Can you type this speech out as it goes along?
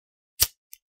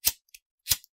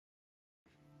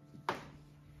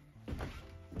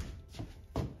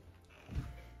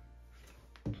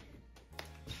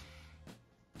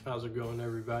How's it going,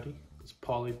 everybody? It's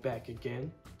Paulie back again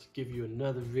to give you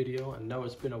another video. I know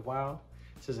it's been a while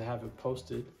since I haven't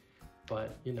posted,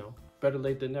 but you know, better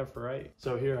late than never, right?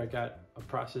 So here I got a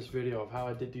process video of how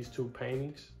I did these two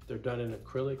paintings. They're done in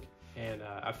acrylic, and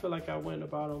I feel like I went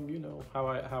about them, you know, how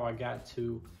I got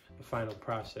to the final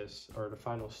process, or the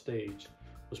final stage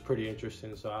was pretty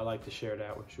interesting. So I like to share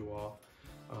that with you all.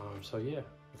 So yeah,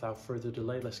 without further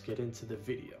delay, let's get into the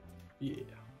video. Yeah.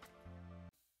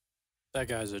 That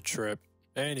guy's a trip.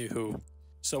 Anywho,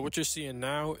 so what you're seeing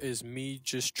now is me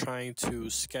just trying to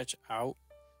sketch out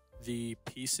the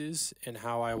pieces and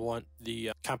how I want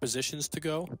the compositions to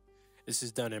go. This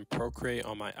is done in Procreate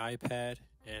on my iPad,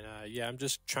 and yeah, I'm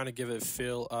just trying to give it a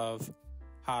feel of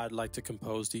how I'd like to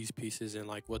compose these pieces and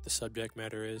like what the subject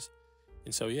matter is.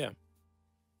 And so yeah.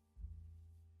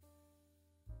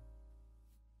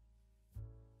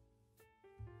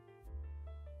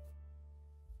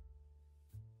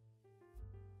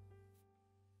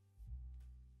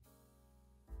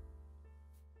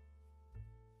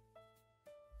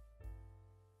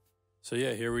 So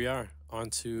yeah, here we are,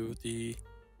 onto the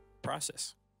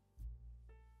process.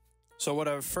 So what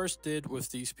I first did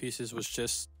with these pieces was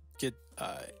just get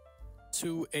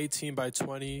two 18 by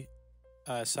 20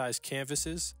 size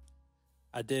canvases.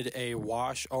 I did a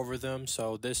wash over them.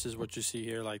 So this is what you see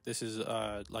here. Like this is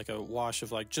like a wash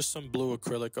of like just some blue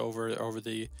acrylic over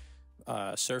the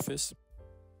surface.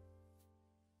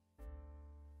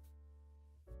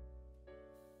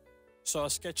 So I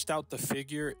sketched out the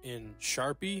figure in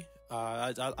Sharpie.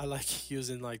 I like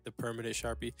using like the permanent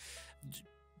Sharpie.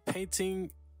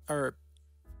 Painting or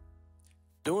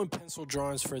doing pencil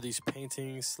drawings for these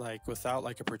paintings like without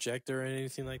like a projector or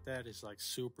anything like that is like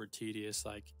super tedious.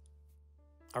 Like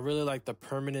I really like the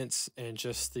permanence and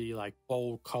just the like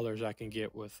bold colors I can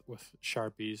get with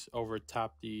Sharpies over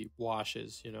top the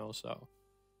washes, you know. So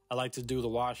I like to do the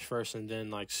wash first and then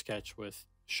like sketch with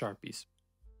Sharpies.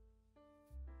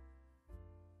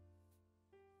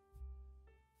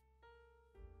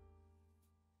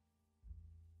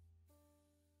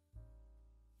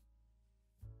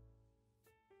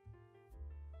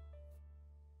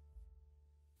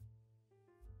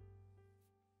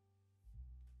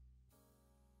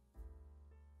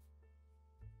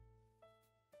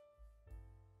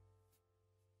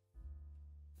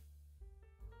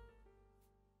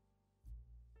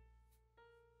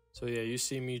 So yeah, you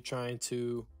see me trying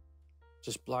to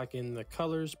just block in the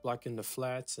colors, block in the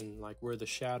flats, and like where the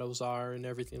shadows are and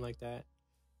everything like that,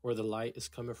 where the light is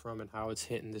coming from and how it's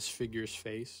hitting this figure's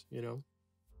face, you know.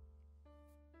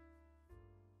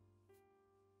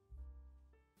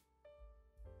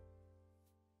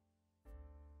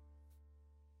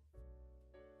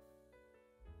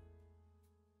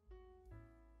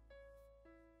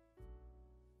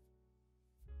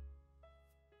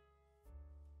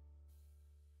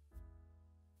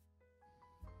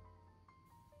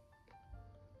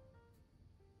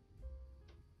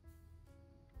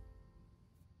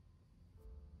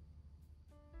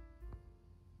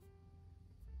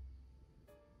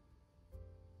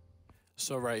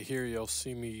 So right here, you'll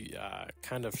see me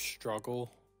kind of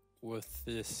struggle with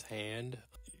this hand.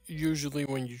 Usually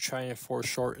when you try and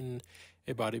foreshorten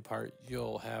a body part,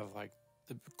 you'll have like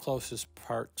the closest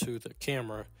part to the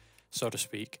camera, so to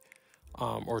speak,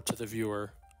 or to the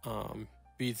viewer,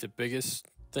 be the biggest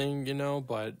thing, you know,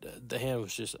 but the hand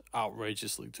was just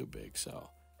outrageously too big. So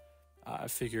I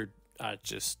figured I'd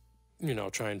just, you know,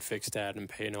 try and fix that and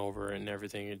paint over and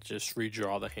everything and just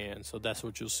redraw the hand. So that's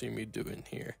what you'll see me doing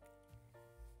here.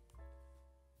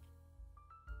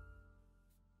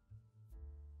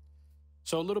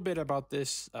 So a little bit about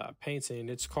this painting.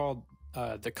 It's called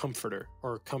the Comforter,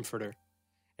 or Comforter.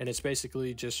 And it's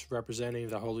basically just representing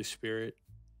the Holy Spirit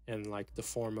in like the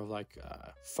form of like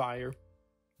fire.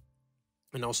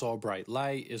 And also a bright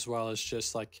light, as well as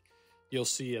just like you'll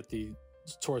see at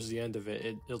towards the end of it,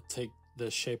 it'll take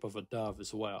the shape of a dove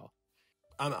as well.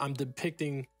 I'm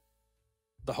depicting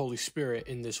the Holy Spirit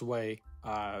in this way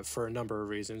for a number of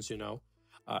reasons, you know.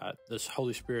 This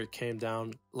Holy Spirit came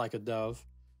down like a dove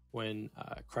when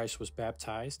Christ was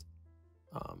baptized.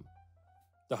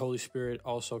 The Holy Spirit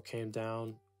also came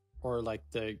down, or like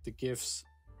the gifts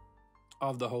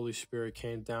of the Holy Spirit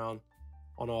came down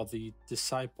on all the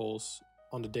disciples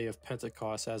on the day of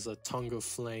Pentecost as a tongue of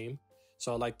flame.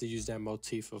 So I like to use that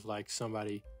motif of like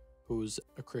somebody who's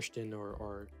a Christian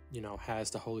or you know,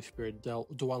 has the Holy Spirit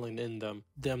dwelling in them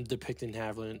depicting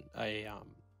having a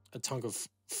tongue of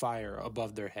fire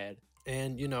above their head.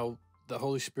 And you know, the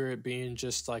Holy Spirit being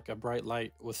just like a bright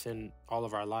light within all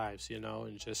of our lives, you know,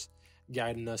 and just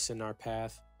guiding us in our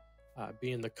path,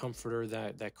 being the comforter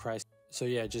that Christ So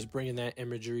yeah, just bringing that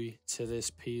imagery to this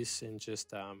piece and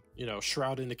just, you know,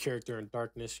 shrouding the character in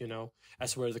darkness, you know,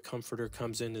 that's where the comforter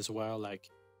comes in as well. Like,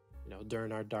 you know,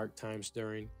 during our dark times,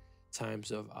 during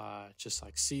times of just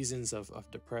like seasons of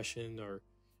depression, or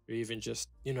even just,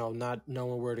 you know, not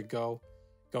knowing where to go,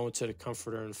 going to the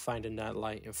comforter and finding that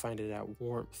light and finding that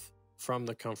warmth from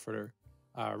the comforter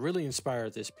really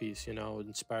inspired this piece, you know,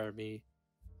 inspired me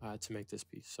to make this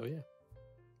piece. So yeah,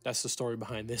 that's the story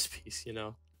behind this piece, you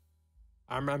know.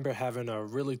 I remember having a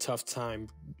really tough time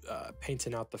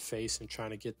painting out the face and trying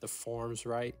to get the forms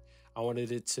right. I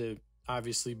wanted it to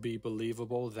obviously be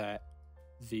believable that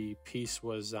the piece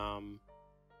was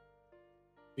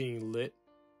being lit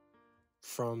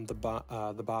from the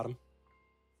bottom.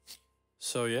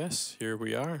 So yes, here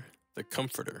we are, the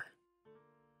comforter.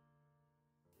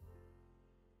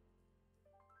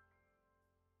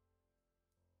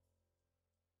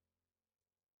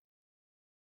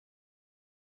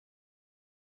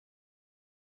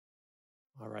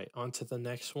 All right, on to the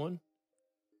next one.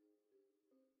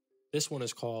 This one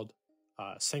is called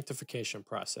sanctification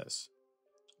process,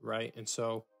 right? And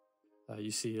so you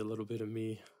see a little bit of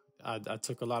me. I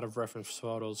took a lot of reference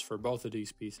photos for both of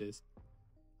these pieces,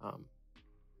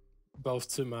 both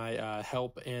to my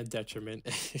help and detriment.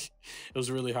 It was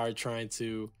really hard trying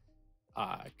to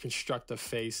construct a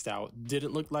face that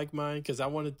didn't look like mine, because I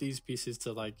wanted these pieces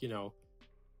to, like, you know,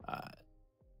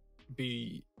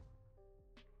 be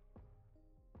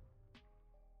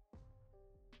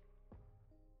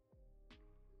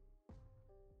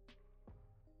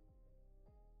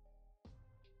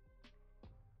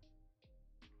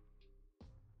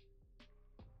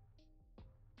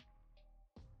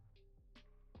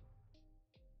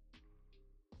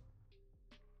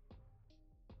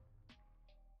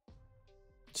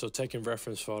so taking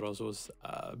reference photos was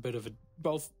a bit of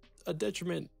both a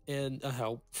detriment and a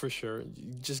help, for sure.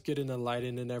 Just getting the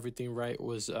lighting and everything right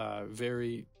was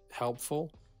very helpful,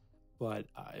 but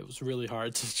it was really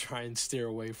hard to try and steer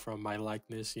away from my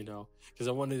likeness, you know, because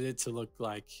I wanted it to look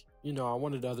like, you know, I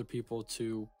wanted other people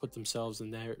to put themselves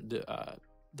in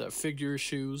the figure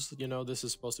shoes. You know, this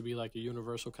is supposed to be like a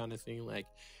universal kind of thing. Like,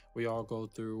 we all go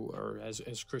through, or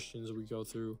as Christians, we go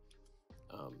through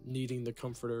needing the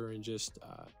comforter and just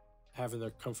having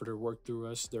the comforter work through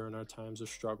us during our times of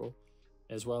struggle,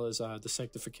 as well as the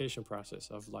sanctification process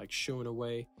of, like, shooing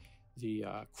away the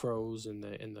crows and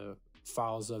the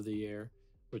fowls of the air,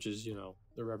 which is, you know,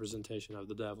 the representation of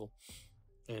the devil,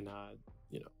 and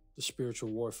you know, the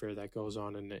spiritual warfare that goes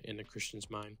on in the Christian's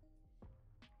mind,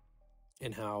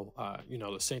 and how you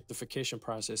know, the sanctification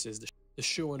process is the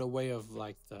shooing away of,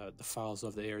 like, the fowls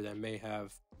of the air that may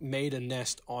have made a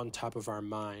nest on top of our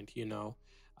mind, you know.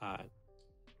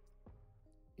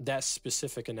 That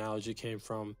specific analogy came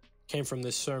from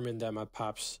this sermon that my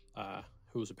pops,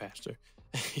 who's a pastor,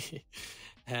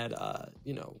 had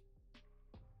you know,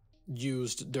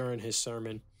 used during his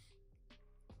sermon.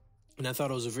 And I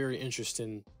thought it was a very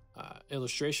interesting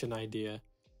illustration idea,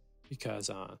 because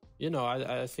you know,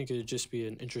 I think it'd just be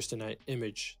an interesting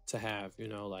image to have, you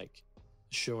know, like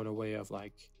showing a way of,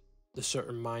 like, the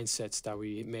certain mindsets that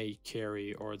we may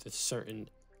carry, or the certain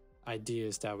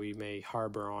ideas that we may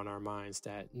harbor on our minds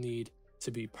that need to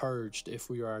be purged if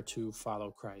we are to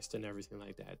follow Christ and everything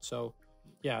like that. So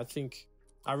yeah, I think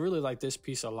I really like this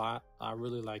piece a lot. I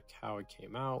really like how it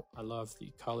came out. I love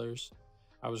the colors.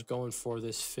 I was going for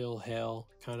this Phil Hale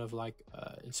kind of, like,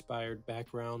 inspired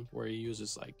background, where he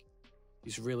uses, like,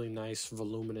 these really nice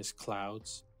voluminous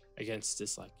clouds against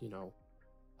this, like, you know,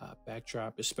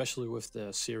 backdrop, especially with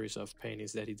the series of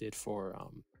paintings that he did for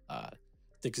I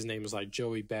think his name was, like,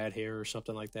 Joey Bad Hair or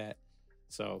something like that.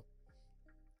 So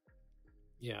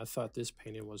yeah, I thought this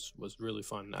painting was really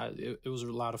fun. It was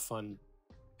a lot of fun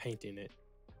painting it.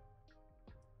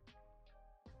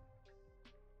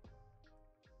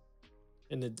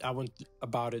 And I went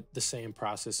about it the same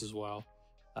process as well.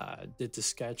 Did the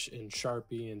sketch in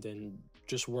Sharpie and then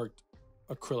just worked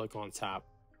acrylic on top.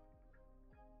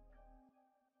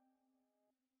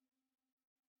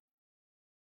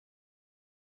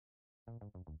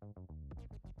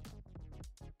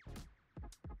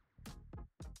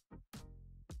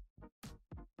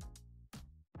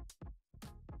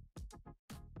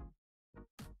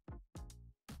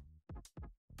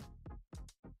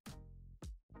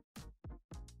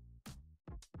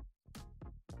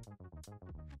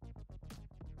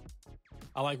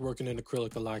 I like working in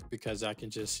acrylic a lot because I can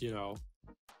just, you know,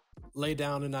 lay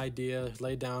down an idea,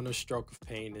 lay down a stroke of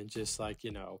paint, and just, like,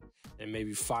 you know, in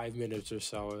maybe 5 minutes or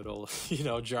so, it'll, you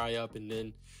know, dry up, and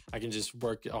then I can just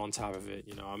work on top of it.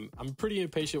 You know, I'm pretty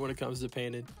impatient when it comes to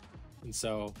painting, and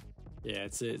so yeah,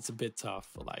 it's a bit tough.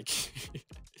 Like,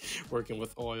 working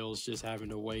with oils, just having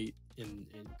to wait and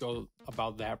go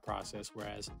about that process.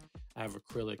 Whereas I have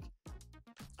acrylic,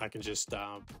 I can just,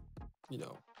 you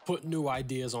know, put new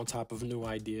ideas on top of new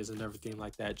ideas and everything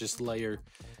like that. Just layer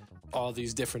all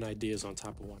these different ideas on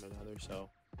top of one another. So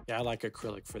yeah, I like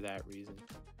acrylic for that reason.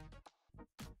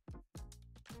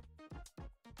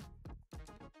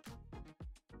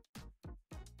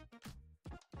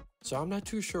 So I'm not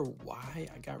too sure why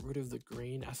I got rid of the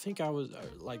green. I think I was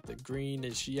like the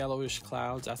greenish yellowish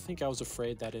clouds. I think I was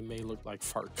afraid that it may look like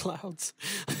fart clouds.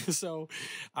 So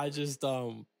I just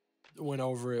went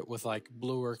over it with like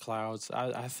bluer clouds.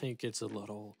 I think it's a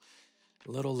little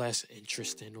less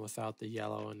interesting without the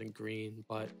yellow and the green,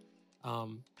 but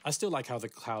I still like how the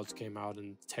clouds came out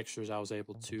and textures I was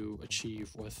able to achieve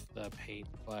with the paint.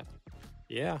 But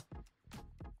yeah,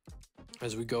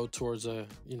 as we go towards the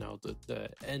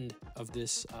end of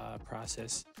this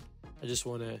process, I just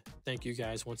want to thank you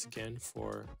guys once again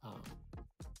for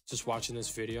just watching this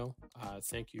video.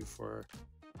 Thank you for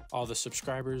all the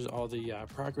subscribers, all the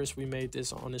progress we made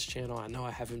on this channel. I know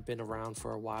I haven't been around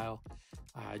for a while.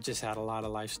 I just had a lot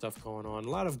of life stuff going on, a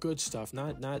lot of good stuff,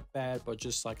 not bad, but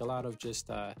just like a lot of just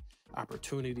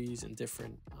opportunities and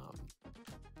different,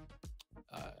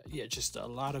 just a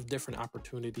lot of different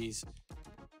opportunities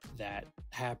that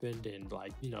happened and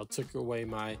like, you know, took away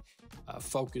my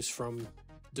focus from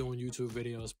doing YouTube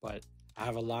videos. But I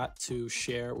have a lot to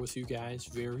share with you guys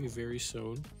very, very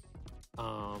soon.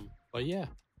 But yeah,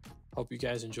 hope you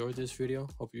guys enjoyed this video.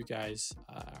 Hope you guys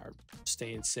are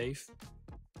staying safe.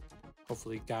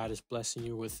 Hopefully God is blessing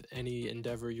you with any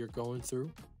endeavor you're going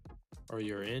through or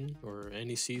you're in, or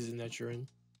any season that you're in.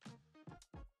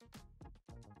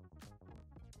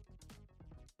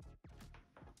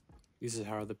 This is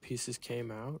how the pieces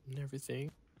came out and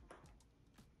everything.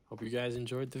 Hope you guys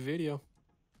enjoyed the video.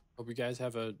 Hope you guys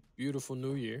have a beautiful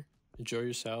new year. Enjoy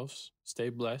yourselves. Stay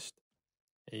blessed.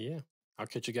 And yeah, I'll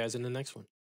catch you guys in the next one.